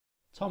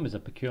Tom is a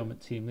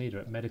procurement team leader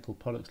at Medical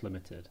Products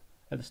Limited.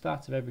 At the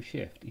start of every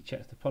shift, he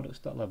checks the product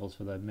stock levels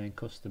for their main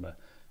customer,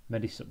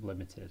 Medisup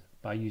Limited,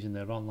 by using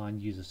their online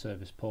user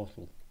service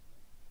portal.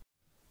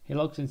 He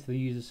logs into the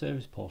user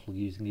service portal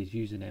using his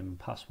username and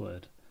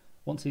password.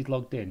 Once he's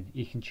logged in,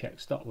 he can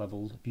check stock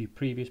levels, view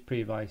previous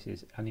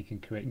pre-advices, and he can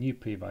create new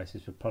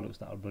pre-advices for products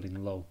that are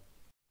running low.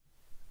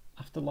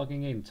 After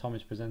logging in, Tom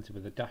is presented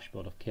with a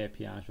dashboard of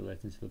KPIs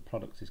relating to the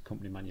products his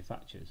company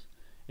manufactures.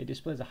 It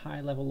displays a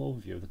high-level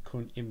overview of the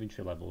current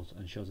inventory levels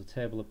and shows a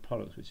table of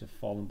products which have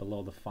fallen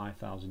below the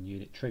 5,000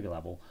 unit trigger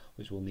level,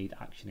 which will need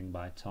actioning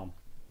by Tom.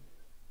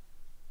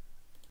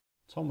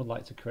 Tom would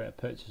like to create a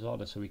purchase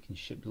order so he can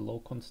ship the low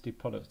quantity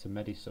products to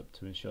Medisup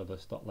to ensure their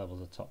stock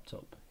levels are topped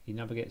up. He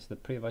navigates to the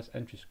pre-advice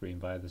entry screen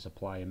via the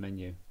supplier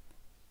menu.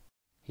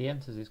 He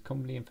enters his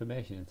company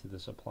information into the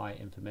supplier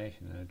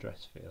information and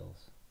address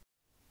fields.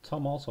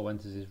 Tom also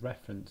enters his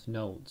reference,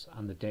 notes,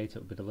 and the date it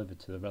will be delivered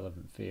to the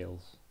relevant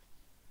fields.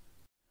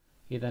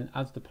 He then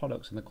adds the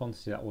products and the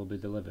quantity that will be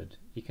delivered.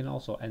 He can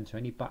also enter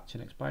any batch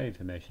and expiry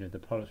information if the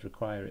products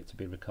require it to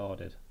be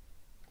recorded.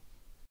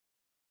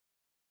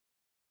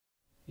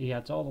 He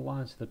adds all the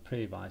lines to the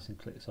pre-advice and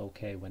clicks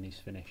OK when he's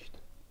finished.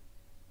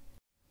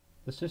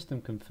 The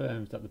system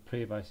confirms that the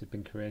pre-advice has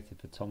been created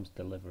for Tom's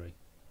delivery.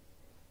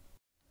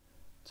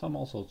 Tom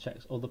also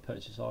checks other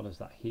purchase orders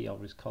that he or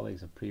his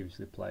colleagues have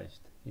previously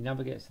placed. He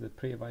navigates to the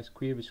pre-advice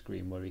query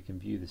screen where he can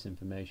view this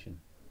information.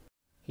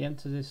 He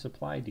enters his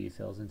supply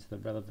details into the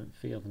relevant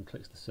field and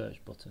clicks the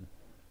search button.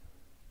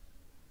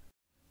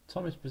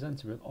 Tom is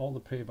presented with all the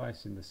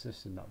pre-advices in the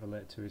system that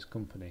relate to his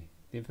company.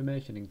 The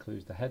information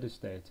includes the header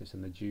status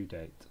and the due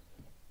date.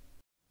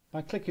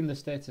 By clicking the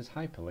status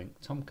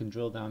hyperlink, Tom can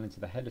drill down into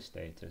the header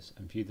status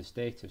and view the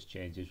status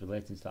changes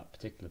relating to that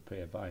particular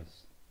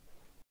pre-advice.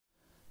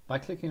 By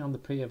clicking on the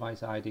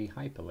pre-advice ID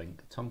hyperlink,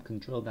 Tom can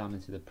drill down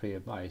into the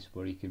pre-advice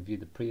where he can view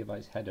the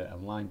pre-advice header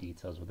and line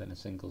details within a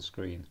single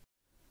screen.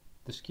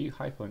 The SKU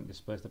hyperlink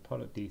displays the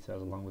product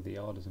details along with the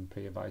orders and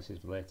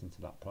pre-advices relating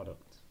to that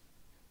product.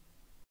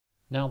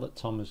 Now that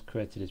Tom has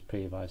created his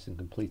pre-advice and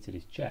completed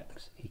his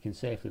checks, he can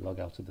safely log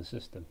out of the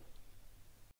system.